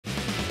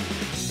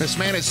This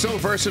man is so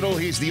versatile,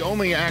 he's the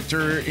only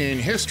actor in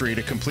history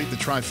to complete the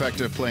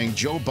trifecta of playing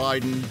Joe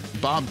Biden,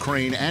 Bob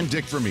Crane, and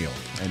Dick Vermeil.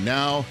 And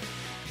now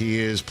he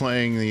is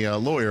playing the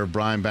lawyer,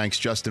 Brian Banks,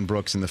 Justin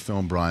Brooks, in the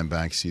film Brian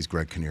Banks. He's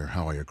Greg Kinnear.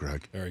 How are you,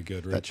 Greg? Very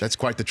good, Rich. That's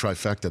quite the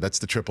trifecta. That's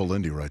the triple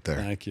Lindy right there.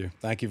 Thank you.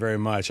 Thank you very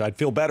much. I'd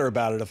feel better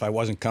about it if I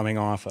wasn't coming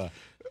off a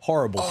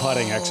horrible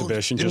putting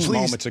exhibition just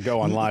moments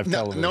ago on live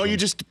television. No, you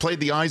just played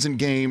the Eisen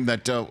game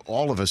that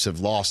all of us have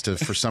lost to,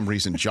 for some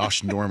reason,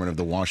 Josh Norman of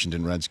the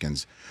Washington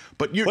Redskins.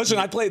 But listen,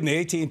 I played in the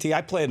AT&T.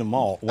 I played them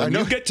all. When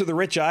you get to the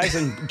Rich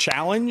Eisen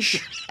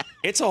challenge,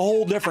 it's a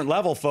whole different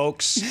level,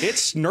 folks.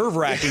 It's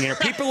nerve-wracking here.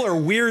 People are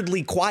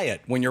weirdly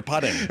quiet when you're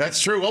putting. That's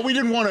true. Well, we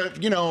didn't want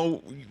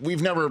to,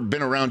 we've never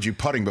been around you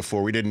putting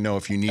before. We didn't know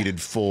if you needed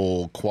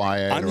full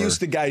quiet. I'm used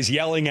to guys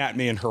yelling at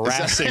me and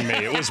harassing me.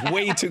 It was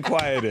way too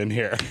quiet in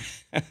here.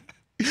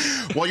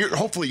 Well,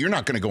 hopefully you're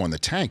not going to go in the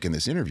tank in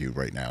this interview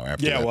right now.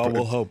 After that.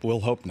 Well,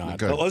 we'll hope not.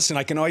 Good. But listen,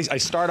 I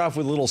start off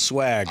with a little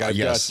swag.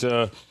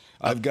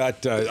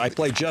 I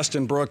play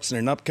Justin Brooks in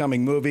an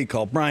upcoming movie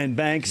called Brian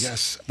Banks.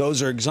 Yes.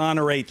 Those are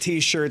Exonerate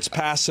T-shirts.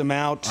 Pass them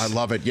out. I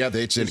love it. Yeah,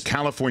 it's a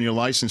California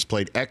license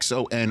plate,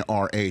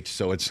 XONRH,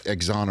 so it's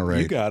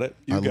Exonerate. You got it.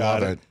 I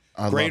love it.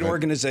 Great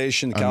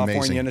organization, the Amazing.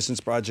 California Innocence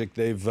Project.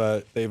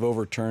 They've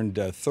overturned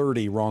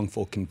 30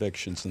 wrongful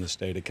convictions in the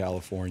state of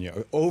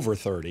California, over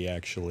 30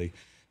 actually,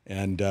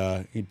 and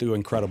you do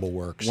incredible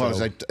work. Well,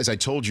 as I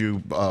told you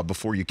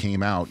before you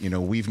came out,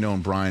 we've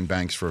known Brian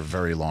Banks for a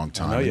very long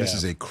time. And this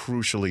is a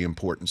crucially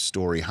important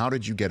story. How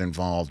did you get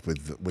involved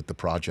with the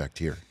project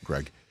here,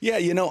 Greg? Yeah,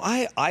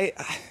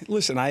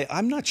 listen,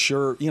 I'm not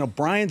sure.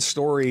 Brian's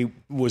story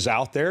was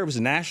out there. It was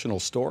a national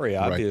story,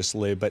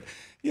 obviously, but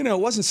it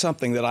wasn't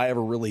something that I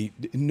ever really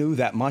knew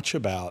that much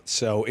about.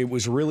 So it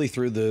was really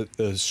through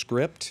the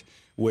script,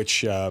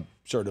 which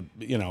sort of,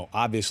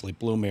 obviously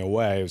blew me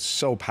away. It was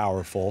so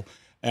powerful.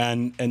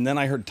 And then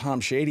I heard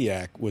Tom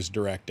Shadyac was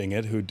directing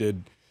it, who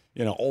did,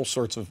 all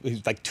sorts of,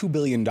 like $2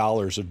 billion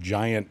of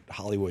giant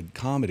Hollywood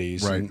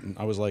comedies. Right. And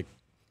I was like,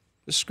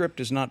 this script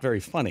is not very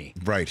funny.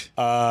 Right.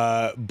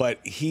 But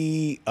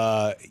he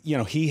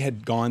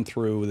had gone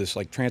through this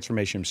like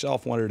transformation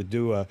himself, wanted to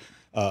do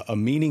a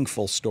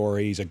meaningful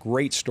story. He's a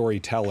great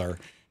storyteller.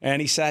 And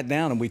he sat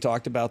down and we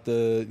talked about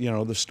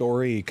the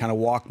story. He kind of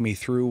walked me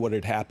through what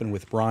had happened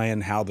with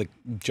Brian, how the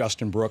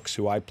Justin Brooks,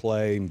 who I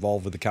play,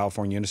 involved with the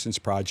California Innocence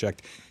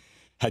Project,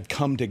 had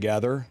come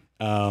together.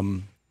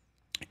 And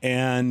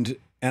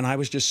I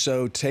was just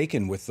so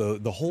taken with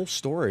the whole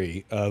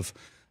story of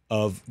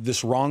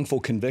this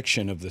wrongful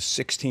conviction of the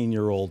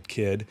 16-year-old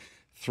kid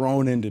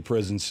thrown into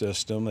prison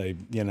system. He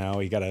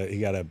got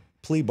a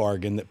plea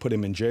bargain that put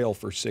him in jail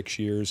for 6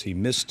 years. He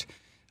missed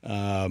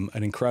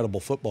an incredible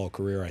football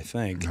career, I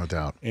think. No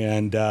doubt.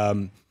 And,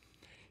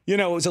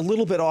 it was a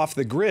little bit off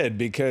the grid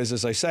because,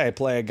 as I say, I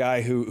play a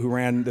guy who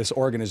ran this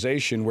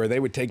organization where they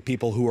would take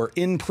people who are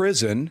in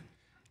prison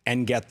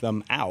and get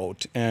them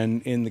out.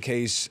 And in the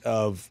case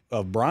of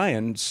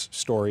Brian's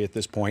story at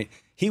this point,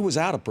 he was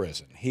out of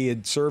prison. He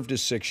had served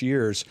his 6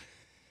 years,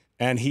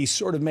 and he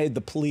sort of made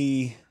the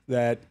plea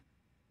that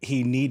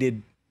he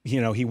needed,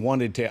 he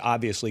wanted to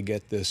obviously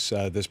get this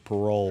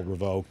parole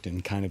revoked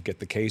and kind of get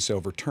the case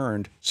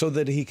overturned so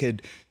that he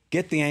could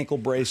get the ankle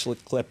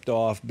bracelet clipped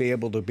off, be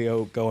able to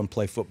go and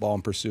play football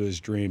and pursue his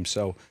dream.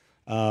 So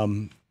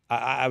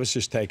I was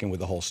just taken with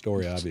the whole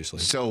story, obviously.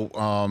 So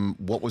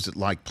what was it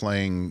like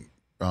playing?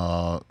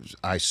 I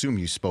assume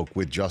you spoke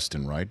with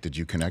Justin, right? Did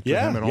you connect with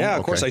him at all? Yeah,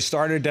 of course. I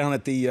started down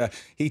at the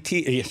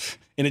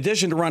in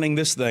addition to running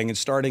this thing and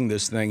starting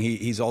this thing,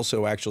 he's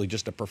also actually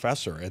just a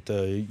professor at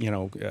the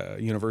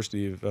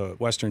University of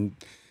Western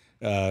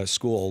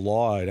School of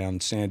Law down in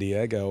San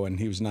Diego, and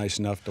he was nice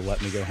enough to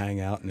let me go hang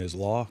out in his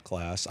law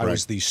class. I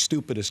was the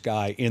stupidest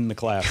guy in the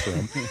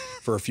classroom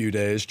for a few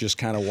days, just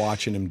kind of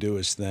watching him do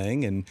his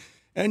thing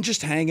and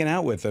just hanging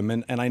out with him.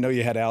 And I know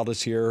you had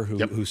Aldous here,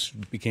 who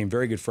became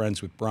very good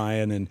friends with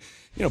Brian. And,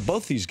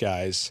 both these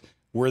guys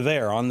were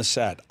there on the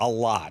set a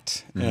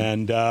lot.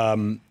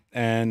 Mm-hmm.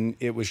 And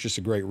it was just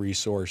a great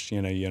resource.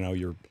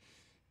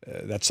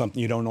 That's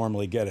something you don't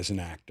normally get as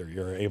an actor.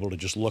 You're able to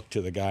just look to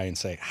the guy and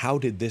say, how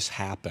did this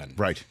happen?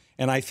 Right.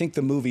 And I think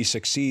the movie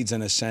succeeds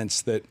in a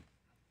sense that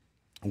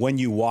when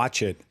you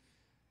watch it,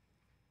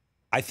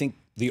 I think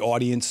the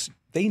audiences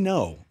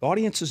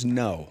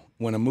know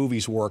when a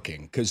movie's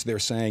working because they're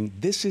saying,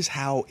 this is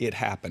how it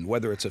happened,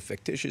 whether it's a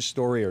fictitious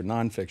story or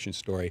nonfiction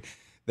story.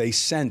 They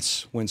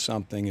sense when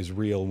something is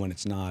real, when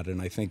it's not.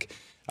 And I think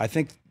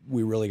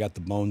we really got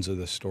the bones of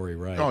the story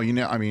right. Oh,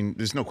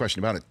 there's no question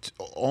about it.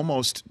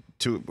 Almost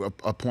to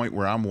a point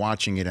where I'm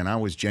watching it and I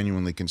was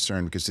genuinely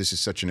concerned because this is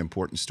such an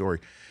important story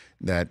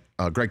that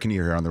Greg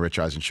Kinnear here on the Rich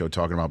Eisen Show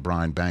talking about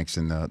Brian Banks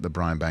and the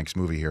Brian Banks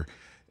movie here,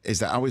 is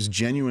that I was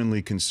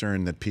genuinely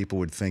concerned that people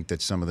would think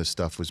that some of this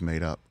stuff was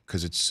made up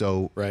because it's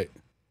so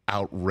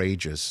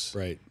outrageous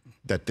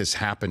that this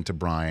happened to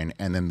Brian,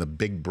 and then the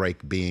big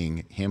break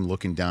being him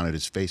looking down at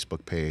his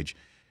Facebook page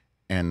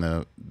and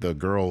the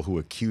girl who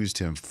accused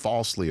him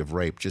falsely of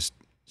rape just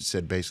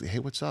said basically, hey,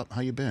 what's up? How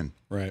you been?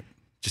 Right.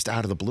 Just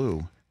out of the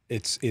blue.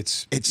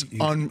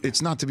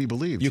 It's not to be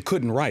believed. You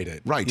couldn't write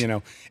it. Right. You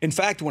know. In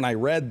fact, when I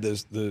read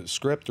the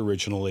script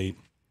originally,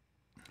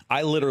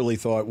 I literally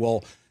thought,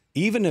 well,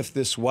 even if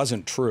this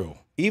wasn't true,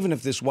 even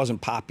if this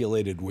wasn't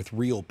populated with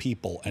real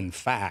people and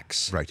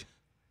facts, right,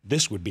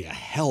 this would be a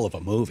hell of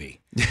a movie,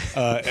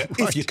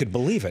 if you could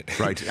believe it.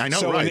 Right, I know.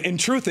 So right. in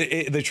truth,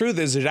 the truth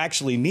is, it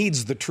actually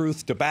needs the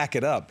truth to back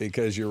it up,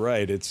 because you're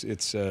right. It's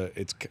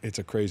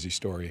a crazy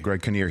story.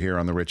 Greg Kinnear here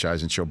on the Rich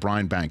Eisen Show.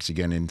 Brian Banks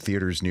again in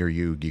theaters near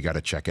you. You got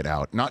to check it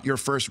out. Not your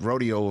first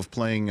rodeo of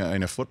playing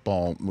in a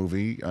football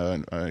movie,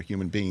 a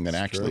human being that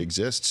actually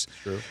exists.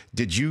 True.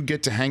 Did you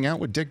get to hang out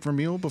with Dick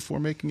Vermeil before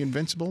making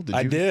Invincible?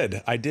 I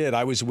did.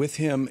 I was with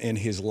him in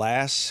his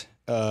last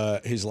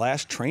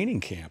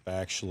training camp.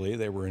 Actually,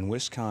 they were in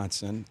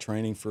Wisconsin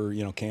training for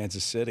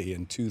Kansas City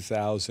in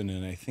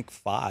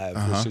 2005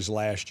 was his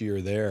last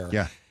year there.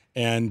 Yeah.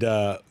 And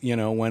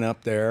went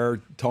up there.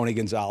 Tony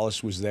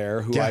Gonzalez was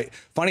there, who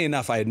funny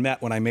enough, I had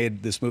met when I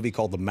made this movie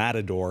called The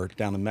Matador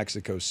down in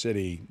Mexico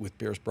City with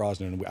Pierce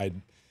Brosnan. I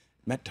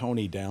met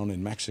Tony down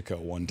in Mexico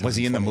one time. Was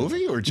he in the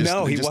movie or just?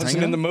 No, he just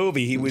wasn't in the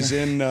movie. He was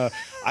in.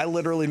 I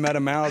literally met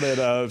him out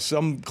at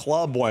some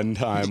club one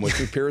time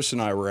with Pierce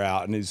and I were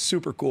out, and he's a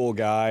super cool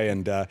guy.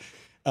 And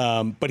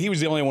but he was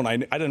the only one I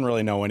didn't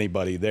really know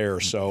anybody there,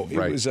 so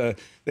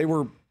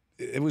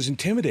it was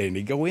intimidating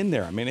to go in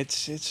there. I mean,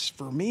 it's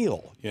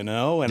Vermeil, and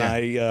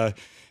I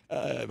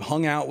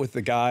hung out with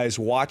the guys,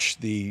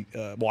 watched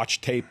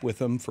tape with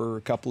them for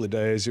a couple of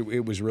days.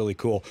 It was really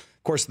cool.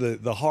 Of course,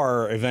 the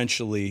horror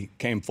eventually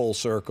came full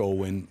circle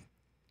when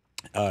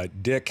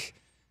Dick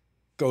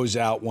goes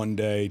out one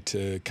day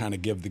to kind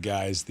of give the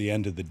guys the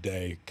end of the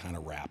day kind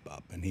of wrap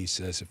up. And he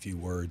says a few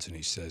words, and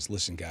he says,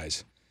 listen,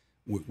 guys,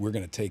 we're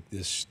going to take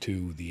this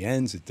to the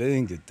ends, the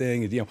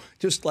thing,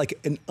 just like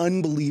an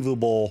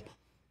unbelievable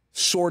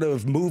sort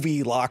of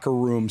movie locker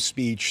room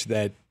speech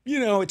that,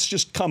 it's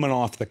just coming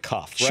off the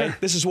cuff, right? Sure.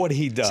 This is what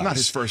he does. It's not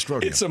his first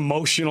rodeo. It's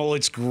emotional.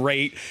 It's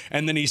great.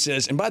 And then he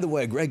says, and by the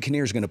way, Greg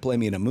Kinnear is going to play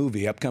me in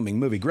a upcoming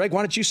movie. Greg,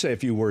 why don't you say a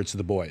few words to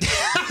the boys?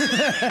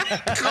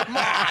 Come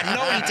on.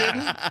 No, he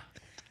didn't.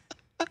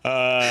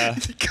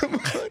 Come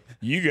on.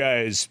 You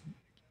guys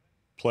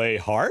play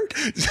hard?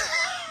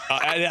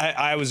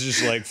 I was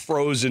just like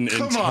frozen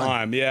in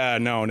time. Yeah,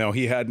 no.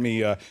 He had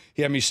me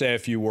say a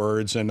few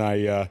words, and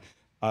I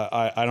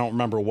don't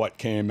remember what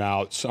came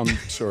out. Some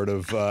sort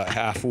of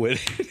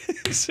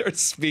half-witted sort of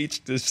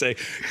speech to say,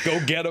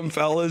 "Go get 'em,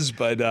 fellas."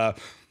 But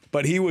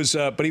it was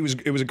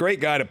a great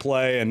guy to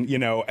play, and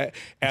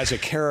as a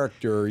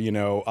character,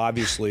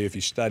 obviously if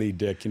you study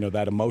Dick,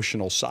 that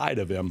emotional side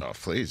of him. Oh,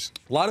 please.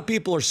 A lot of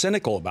people are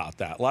cynical about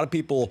that. A lot of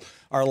people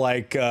are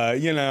like,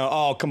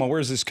 oh, come on,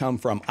 where's this come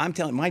from? I'm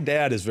telling you, my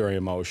dad is very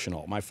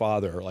emotional. My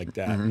father like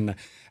that,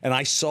 and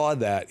I saw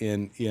that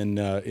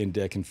in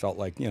Dick and felt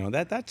like,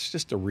 that's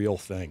just a real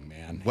thing,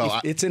 man. Well,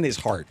 it's in his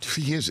heart.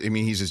 He is. I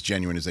mean, he's as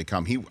genuine as they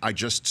come. I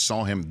just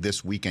saw him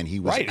this weekend.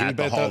 He was at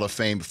the Hall of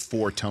Fame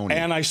for Tony.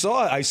 And I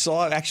saw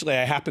actually,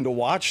 I happened to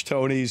watch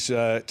Tony's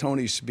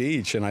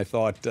speech, and I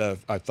thought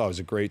it was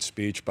a great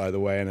speech, by the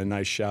way, and a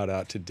nice shout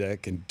out to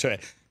Dick and to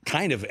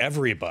kind of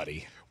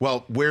everybody.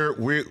 Well,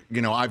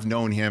 I've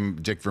known him,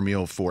 Dick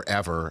Vermeil,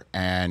 forever,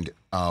 and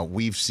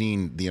we've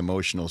seen the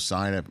emotional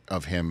side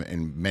of him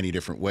in many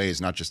different ways,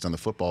 not just on the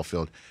football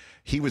field.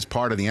 He was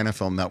part of the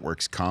NFL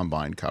Network's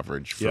Combine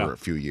coverage for a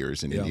few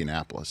years in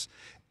Indianapolis.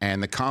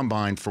 And the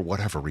Combine, for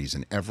whatever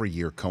reason, every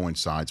year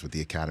coincides with the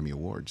Academy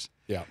Awards.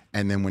 Yeah.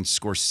 And then when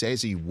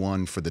Scorsese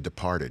won for The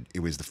Departed, it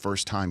was the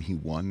first time he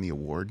won the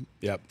award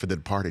for The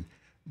Departed.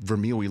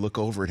 Vermeil, we look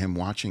over at him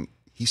watching,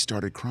 he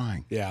started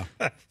crying. Yeah.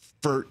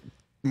 For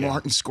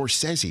Martin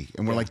Scorsese.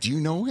 And we're like, do you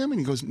know him? And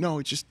he goes, no,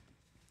 it just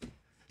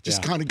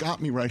kind of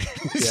got me right.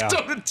 He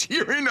started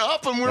tearing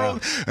up.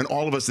 And and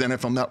all of us, the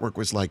NFL Network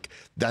was like,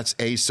 that's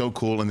A, so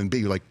cool. And then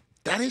B, like,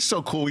 that is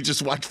so cool. We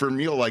just watched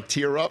Vermeil like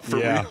tear up for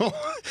real.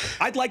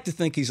 I'd like to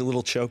think he's a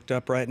little choked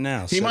up right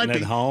now. He might be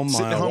at home,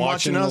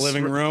 watching in the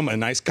living room, a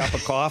nice cup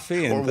of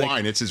coffee. Or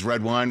wine. It's his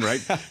red wine, right?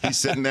 He's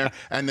sitting there.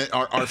 And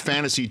our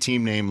fantasy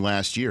team name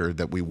last year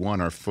that we won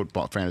our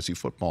fantasy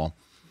football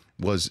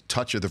was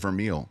Touch of the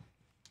Vermeil.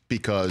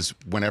 Because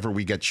whenever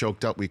we get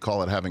choked up, we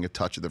call it having a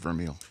touch of the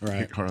Vermeil.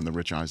 Right. Here on the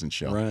Rich Eisen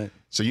Show. Right.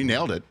 So you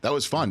nailed it. That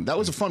was fun. That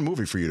was a fun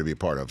movie for you to be a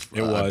part of.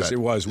 It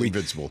was.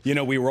 Invincible.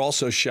 We were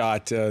also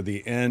shot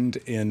the end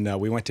in,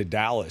 we went to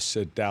Dallas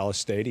at Dallas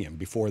Stadium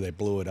before they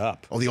blew it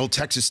up. Oh, the old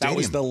Texas Stadium.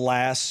 That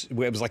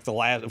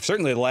was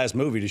certainly the last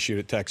movie to shoot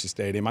at Texas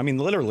Stadium. I mean,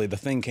 literally the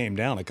thing came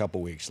down a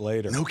couple weeks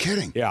later. No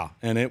kidding. Yeah.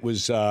 And it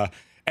was,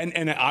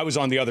 and I was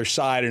on the other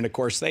side, and of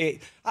course I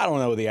don't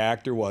know who the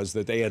actor was,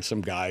 that they had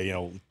some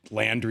guy,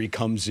 Landry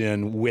comes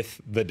in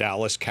with the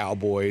Dallas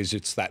Cowboys.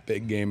 It's that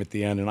big game at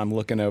the end, and I'm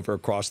looking over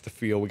across the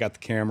field. We got the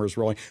cameras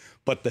rolling,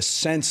 but the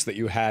sense that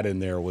you had in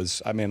there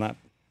was, I mean,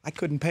 I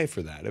couldn't pay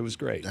for that. It was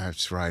great.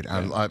 That's right.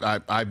 Yeah.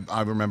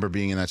 I remember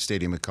being in that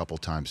stadium a couple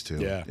times too.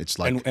 Yeah, it's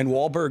like and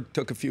Wahlberg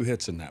took a few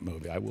hits in that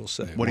movie, I will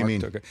say. What do you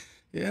mean?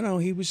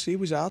 He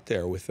was out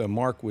there with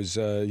Mark was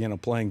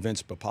playing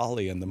Vince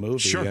Papale in the movie.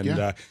 Sure,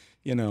 and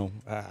you know,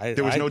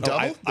 There was no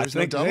double? I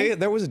think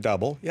there was a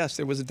double. Yes,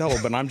 there was a double.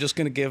 But I'm just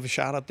going to give a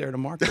shout out there to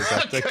Marcus.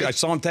 I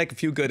saw him take a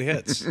few good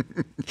hits.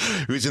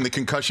 He was in the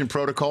concussion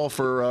protocol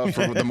for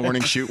the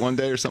morning shoot one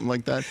day or something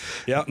like that.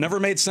 Yeah, never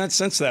made sense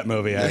since that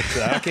movie. I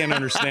can't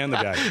understand the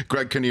guy.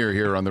 Greg Kinnear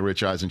here on the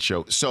Rich Eisen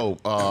Show. So,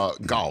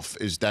 golf,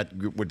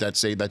 would that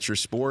say that's your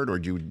sport, or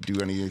do you do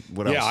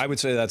what else? Yeah, I would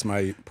say that's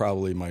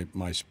probably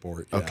my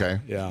sport. Yeah. Okay.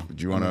 Yeah.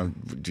 Do you want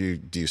to?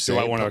 Do you say? Do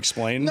I want to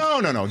explain?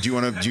 No.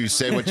 Do you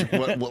say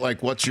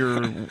what's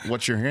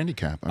your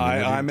handicap?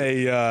 I'm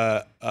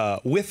a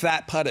with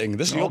that putting.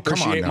 You'll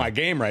appreciate my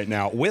game right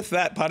now. With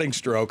that putting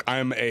stroke,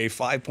 I'm a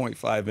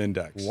 5.5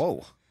 index.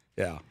 Whoa.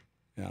 Yeah.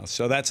 Yeah.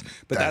 So that's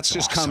just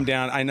awesome. come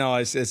down. I know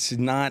it's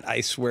not.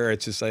 I swear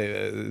it's just.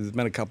 There's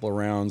been a couple of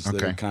rounds that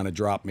have kind of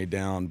dropped me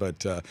down,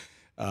 but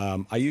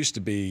I used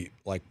to be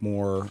like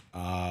more.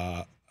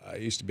 I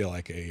used to be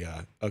like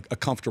a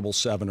comfortable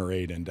 7 or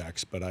 8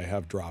 index, but I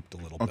have dropped a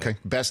little bit. Okay.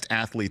 Best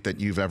athlete that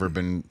you've ever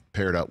been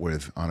paired up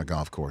with on a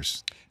golf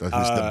course? Who's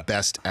the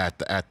best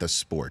at the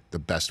sport? The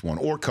best one,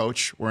 or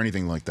coach, or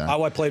anything like that?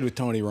 Oh, I played with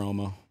Tony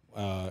Romo.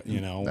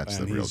 You know, that's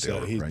and the real deal,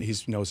 right? He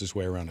knows his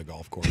way around a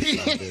golf course,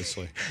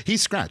 obviously.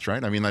 He's scratch,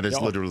 right? I mean, that is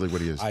literally what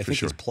he is. I think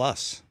sure. he's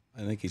plus.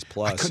 I think he's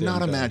plus. I could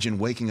not imagine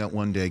waking up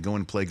one day,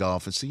 going to play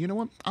golf, and say, you know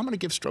what? I'm going to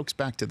give strokes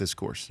back to this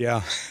course.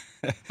 Yeah.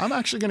 I'm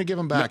actually going to give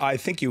them back. No, I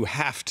think you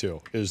have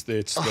to. It's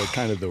the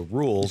kind of the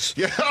rules.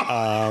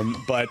 Yeah.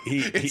 But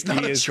it's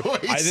not a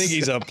choice. I think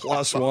he's a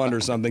 +1 or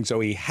something, so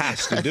he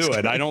has to do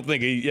it. I don't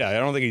think he's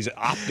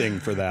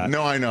opting for that.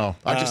 No, I know.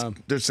 I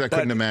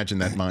couldn't imagine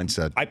that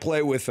mindset. I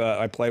play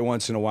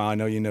once in a while. I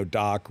know you know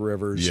Doc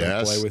Rivers.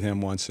 Yes. I play with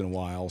him once in a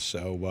while.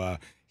 So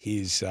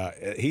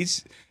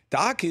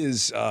Doc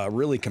is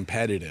really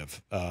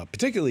competitive,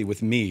 particularly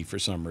with me for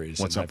some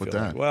reason. What's up with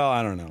that? Well,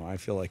 I don't know. I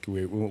feel like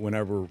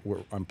whenever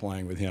I'm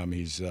playing with him,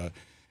 he's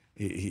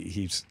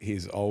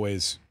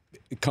always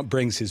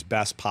brings his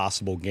best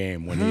possible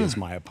game when he is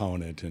my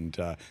opponent, and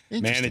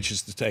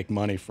manages to take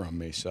money from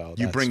me. So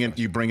you bring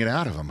it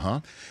out of him,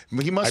 huh?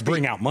 He must. I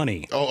bring out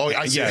money. Oh,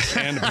 I see. Yes,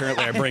 and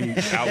apparently I bring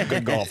out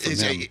good golf from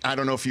him. I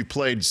don't know if you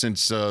played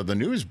since the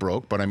news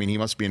broke, but I mean, he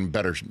must be in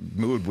better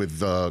mood with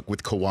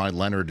Kawhi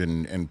Leonard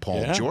and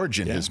Paul George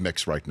in his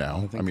mix right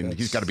now. I mean,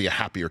 he's got to be a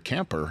happier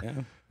camper. Yeah.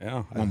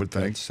 Yeah, one would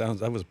think.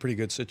 That was a pretty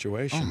good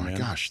situation. Oh my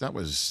gosh, that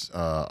was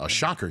a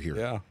shocker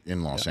here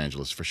in Los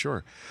Angeles for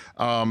sure.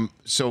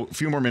 So a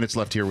few more minutes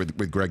left here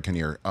with Greg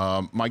Kinnear.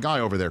 My guy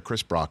over there,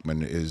 Chris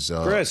Brockman, is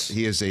Chris.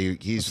 He's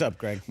What's up,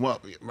 Greg? Well,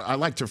 I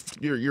like to.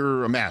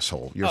 You're a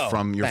masshole. You're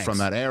from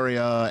that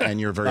area, and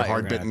you're a very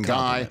hard-bitten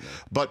guy.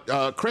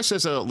 But Chris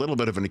has a little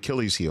bit of an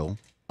Achilles heel.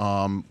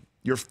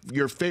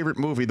 Your favorite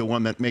movie, the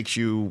one that makes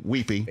you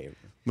weepy.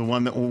 The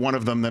one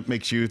of them that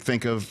makes you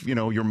think of,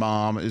 your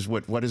mom is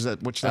what is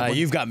that? What's that? One?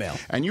 You've Got Mail.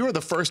 And you are the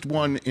first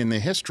one in the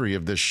history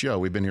of this show.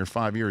 We've been here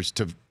 5 years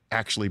to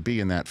actually be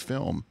in that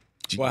film.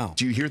 Wow.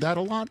 Do you hear that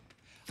a lot?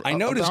 I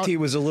noticed he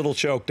was a little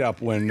choked up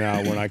when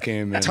I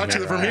came in. Touch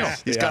of the Vermeil.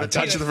 He's got a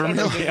touch of the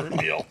Vermeil.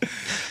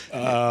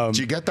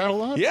 Do you get that a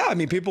lot? Yeah, I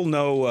mean, people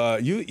know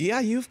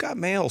You've Got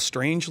Mail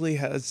strangely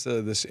has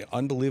this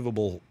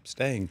unbelievable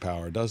staying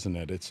power, doesn't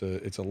it? It's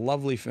a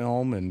lovely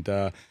film, and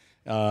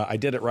I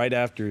did it right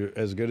after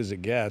As Good as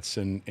It Gets,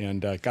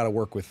 and got to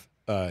work with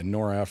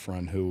Nora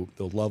Ephron,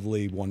 the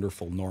lovely,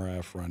 wonderful Nora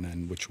Ephron,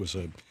 and which was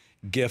a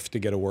gift to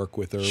get to work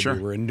with her. Sure.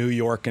 We were in New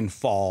York in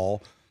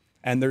fall,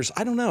 and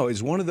I don't know,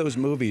 it's one of those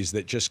movies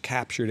that just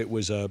captured.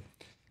 It's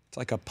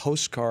like a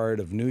postcard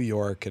of New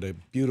York at a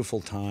beautiful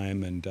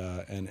time, and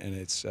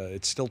it's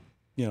still,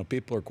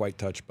 people are quite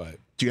touched by it.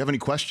 Do you have any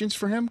questions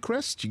for him,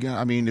 Chris?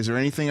 Is there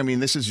anything? I mean,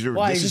 this is your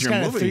movie.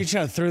 You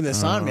kind of threw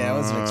this on me. I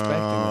wasn't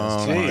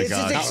expecting this.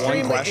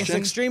 It's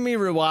extremely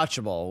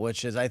rewatchable,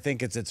 which is, I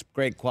think, it's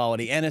great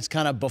quality, and it's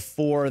kind of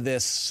before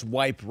this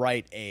swipe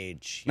right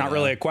age. Not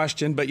really a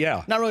question, but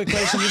yeah. Not really a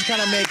question. Just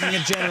kind of making a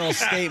general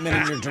statement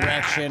in your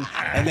direction,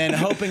 and then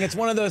hoping it's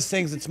one of those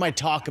things that's my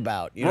talk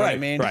about. You know what I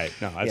mean? Right.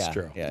 No, that's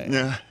true.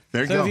 Yeah.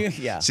 There you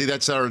go. See,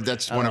 that's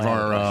one of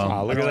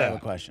our. Look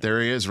at that.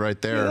 There he is, right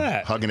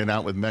there, hugging it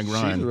out with Meg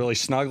Ryan. She's really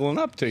snuggling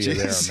up to you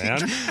there,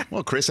 man.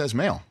 Well, Chris has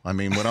mail. I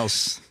mean, what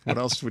else? What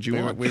else would you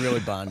want? We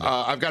really bonded.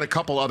 I've got a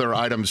couple other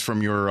items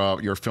from your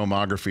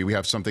filmography. We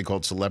have something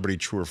called Celebrity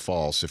True or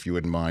False. If you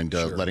wouldn't mind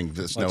letting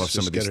us know if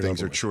some of these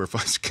things are true or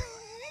false.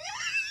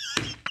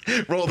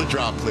 Roll the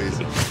drop, please.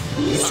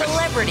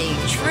 Celebrity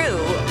True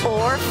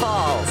or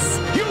False.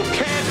 You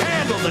can't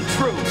handle the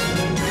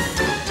truth.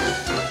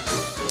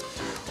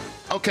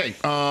 Okay,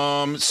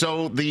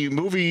 so the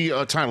movie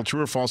title,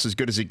 True or False, As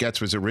Good as It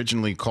Gets, was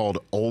originally called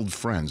Old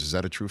Friends. Is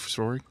that a true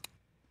story?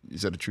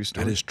 Is that a true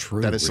story? That is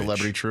true. That is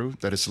Celebrity True?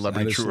 That is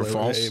Celebrity True or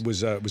False? It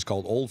was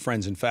called Old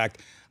Friends. In fact,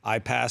 I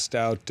passed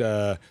out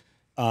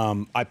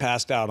on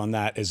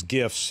that as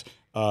gifts,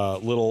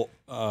 little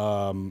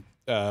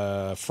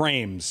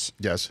frames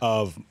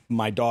of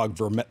my dog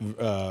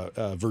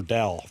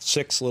Verdell,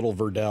 6 little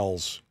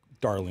Verdells,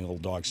 darling little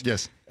dogs.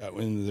 Yes.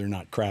 when they're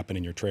not crapping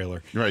in your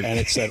trailer. Right. And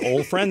it said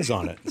Old Friends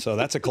on it. So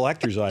that's a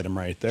collector's item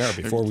right there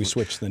before we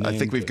switch the name. I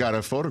think we've got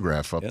a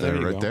photograph up there,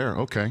 right there.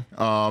 Okay.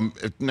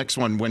 Next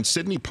one. When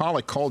Sidney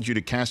Pollack called you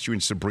to cast you in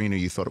Sabrina,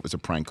 you thought it was a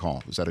prank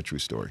call. Is that a true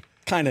story?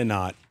 Kind of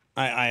not.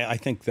 I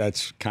think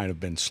that's kind of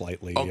been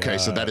slightly. Okay,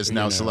 so that is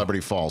now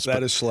celebrity false.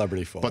 That is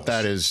celebrity false. But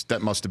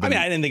that must have been. I mean,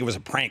 I didn't think it was a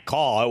prank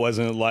call. It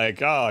wasn't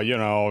like, oh,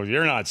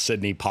 you're not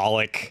Sidney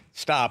Pollack.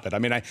 Stop it. I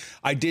mean,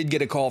 I did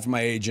get a call from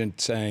my agent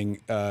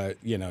saying,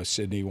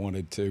 Sidney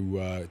wanted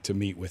to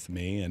meet with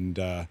me, and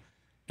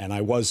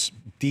I was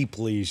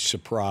deeply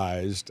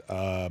surprised,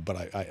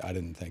 but I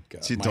didn't think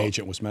my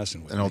agent was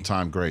messing with me. An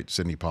all-time great,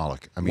 Sidney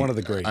Pollack. I mean, one of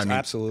the greats,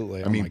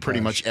 absolutely. I mean,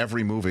 pretty much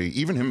every movie,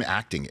 even him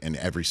acting in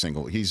every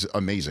single, he's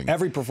amazing.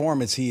 Every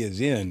performance he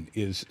is in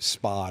is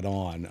spot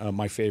on.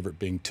 My favorite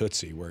being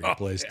Tootsie, where he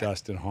plays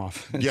Dustin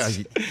Hoffman. Yeah.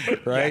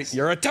 Right? Yes.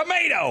 You're a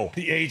tomato,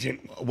 the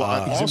agent.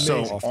 Well,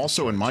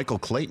 also in Michael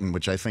Clayton,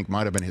 which I think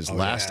might have been his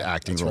last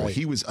acting role,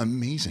 he was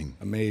amazing.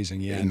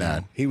 Amazing, yeah. In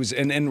that. He was,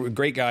 and a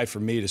great guy for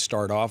me to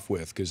start off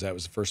with, because that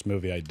was the first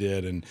movie I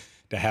did, and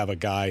to have a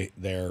guy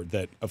there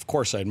that, of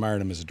course, I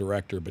admired him as a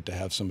director, but to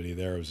have somebody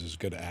there who was as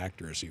good an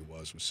actor as he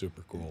was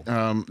super cool.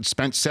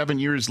 Spent 7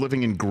 years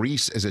living in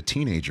Greece as a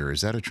teenager.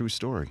 Is that a true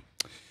story?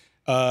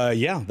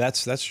 Yeah,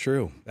 that's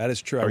true. That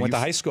is true. I went to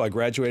high school. I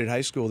graduated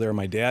high school there.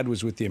 My dad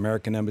was with the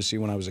American Embassy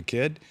when I was a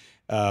kid.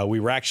 We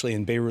were actually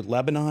in Beirut,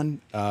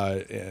 Lebanon,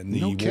 and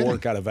the war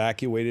got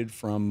evacuated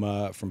from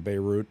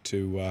Beirut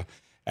to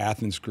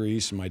Athens,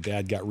 Greece, and my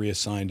dad got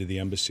reassigned to the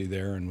embassy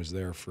there and was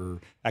there for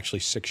actually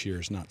 6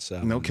 years, not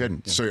 7. No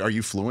kidding. Yeah. So are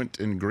you fluent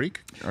in Greek?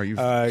 Are you?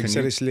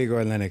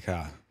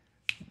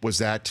 Was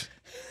that,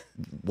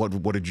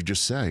 what did you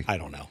just say? I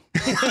don't know.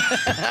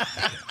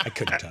 I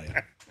couldn't tell you.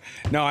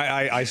 No,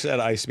 I said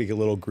I speak a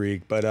little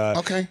Greek, but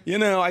okay.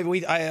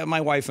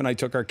 My wife and I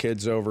took our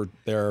kids over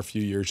there a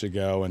few years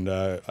ago, and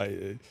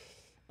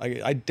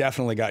I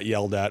definitely got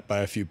yelled at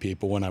by a few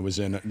people when I was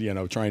in,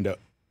 trying to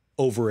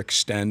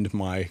overextend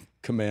my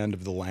command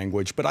of the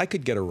language, but I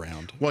could get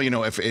around. Well,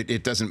 if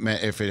it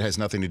has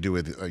nothing to do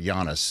with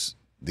Giannis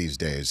these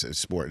days,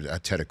 sport,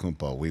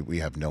 Antetokounmpo, we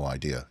have no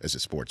idea as a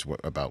sports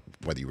about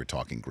whether you were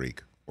talking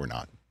Greek or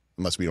not,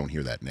 unless we don't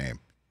hear that name.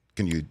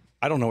 Can you?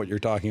 I don't know what you're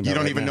talking about. You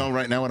don't even know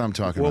right now what I'm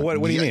talking about.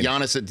 What do you mean?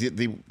 Giannis,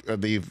 the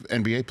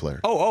NBA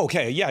player. Oh,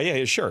 okay.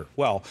 Yeah, sure.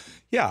 Well,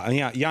 yeah,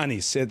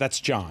 Giannis, that's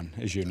John,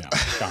 as you know.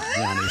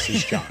 Giannis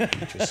is John,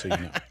 just so you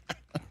know.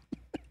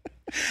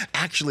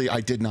 Actually, I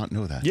did not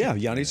know that. Yeah,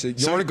 Giannis.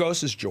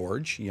 Yorgos is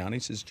George.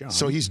 Giannis is John.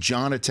 So he's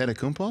John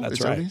Antetokounmpo?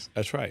 That's right.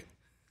 That's right.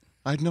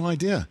 I had no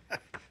idea.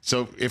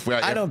 So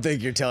I don't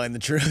think you're telling the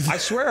truth. I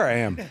swear I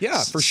am.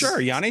 Yeah, for sure.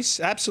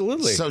 Giannis,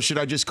 absolutely. So should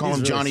I just call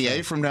him Johnny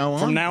A from now on?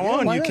 From now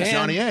on, you can.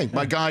 Johnny A,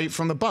 my guy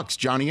from the Bucks,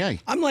 Johnny A.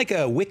 I'm like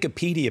a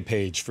Wikipedia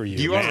page for you.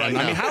 You are right now.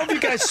 I mean, how have you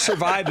guys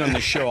survived on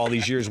the show all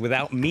these years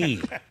without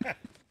me?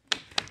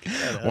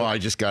 Well,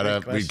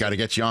 we gotta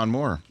get you on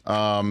more.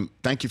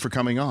 Thank you for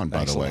coming on,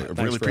 by the way.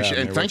 I really appreciate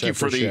it. And thank you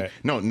for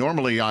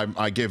normally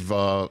I give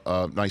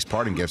nice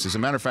parting gifts. As a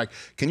matter of fact,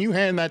 can you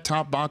hand that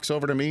top box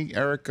over to me,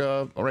 Eric,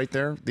 right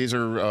there? These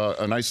are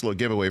a nice little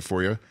giveaway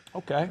for you.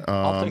 Okay.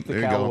 I'll take the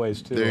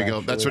Callaways, too. There you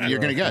go. That's what you're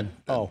going to get.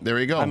 Oh.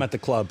 There you go. I'm at the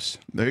clubs.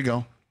 There you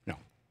go.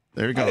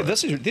 There you go.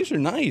 Hey, these are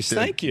nice.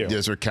 Thank you.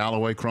 These are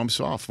Callaway Chrome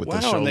Soft with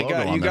the show and logo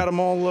on you got them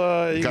all.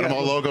 Got them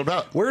all logoed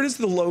up. Where does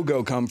the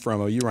logo come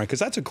from? Oh, you run, because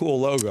that's a cool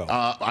logo.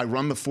 I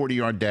run the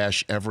 40-yard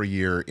dash every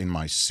year in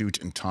my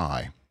suit and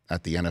tie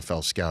at the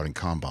NFL Scouting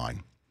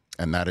Combine,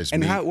 and that is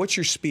me. And what's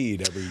your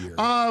speed every year?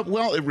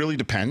 Well, it really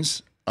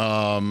depends.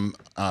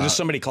 Does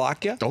somebody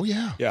clock you? Oh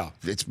yeah. Yeah.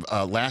 It's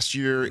last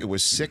year it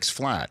was 6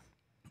 flat.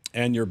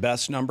 And your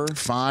best number?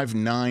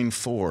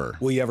 594.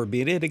 Will you ever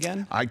beat it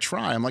again? I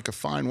try. I'm like a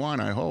fine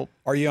wine. I hope.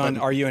 Are you in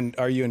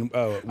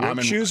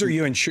work shoes, or are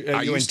you in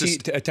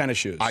tennis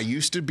shoes? I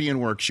used to be in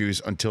work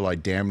shoes until I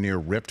damn near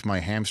ripped my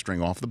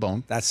hamstring off the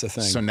bone. That's the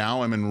thing. So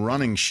now I'm in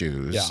running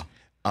shoes.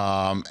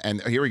 Yeah.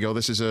 And here we go.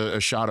 This is a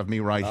shot of me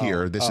right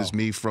here. This is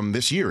me from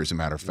this year, as a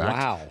matter of fact.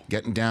 Wow.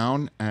 Getting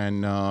down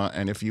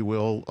and if you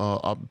will,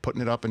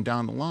 putting it up and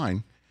down the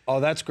line. Oh,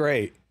 that's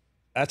great.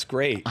 That's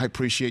great. I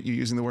appreciate you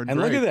using the word and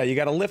great. Look at that. You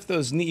got to lift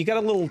those knees. You got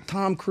to little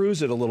Tom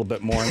Cruise it a little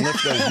bit more and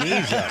lift those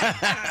knees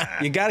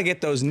up. You got to get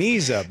those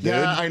knees up, dude.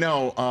 Yeah, I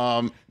know.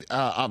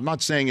 I'm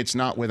not saying it's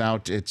not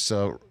without its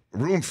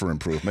room for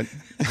improvement.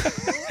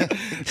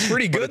 It's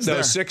pretty good,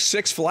 though.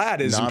 6'6"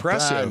 flat is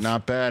impressive.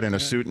 Not bad in a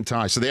suit and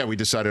tie. So, yeah, we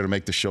decided to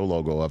make the show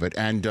logo of it.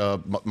 And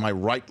my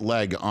right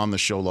leg on the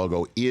show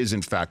logo is,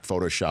 in fact,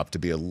 photoshopped to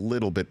be a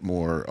little bit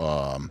more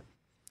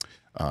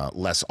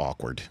less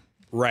awkward.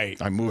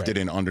 Right. I moved it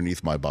in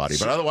underneath my body.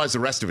 But otherwise, the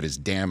rest of it is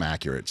damn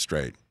accurate,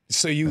 straight.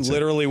 So you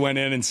literally went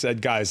in and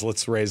said, guys,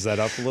 let's raise that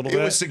up a little bit?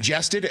 It was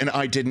suggested, and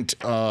I didn't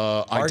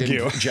argue. I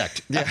didn't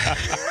object. Yeah.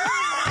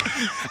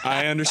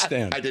 I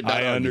understand. I did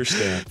not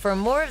understand. For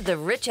more of The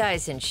Rich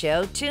Eisen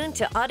Show, tune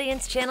to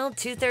Audience Channel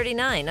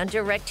 239 on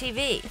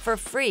DirecTV for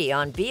free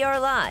on BR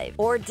Live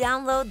or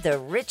download the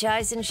Rich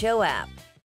Eisen Show app.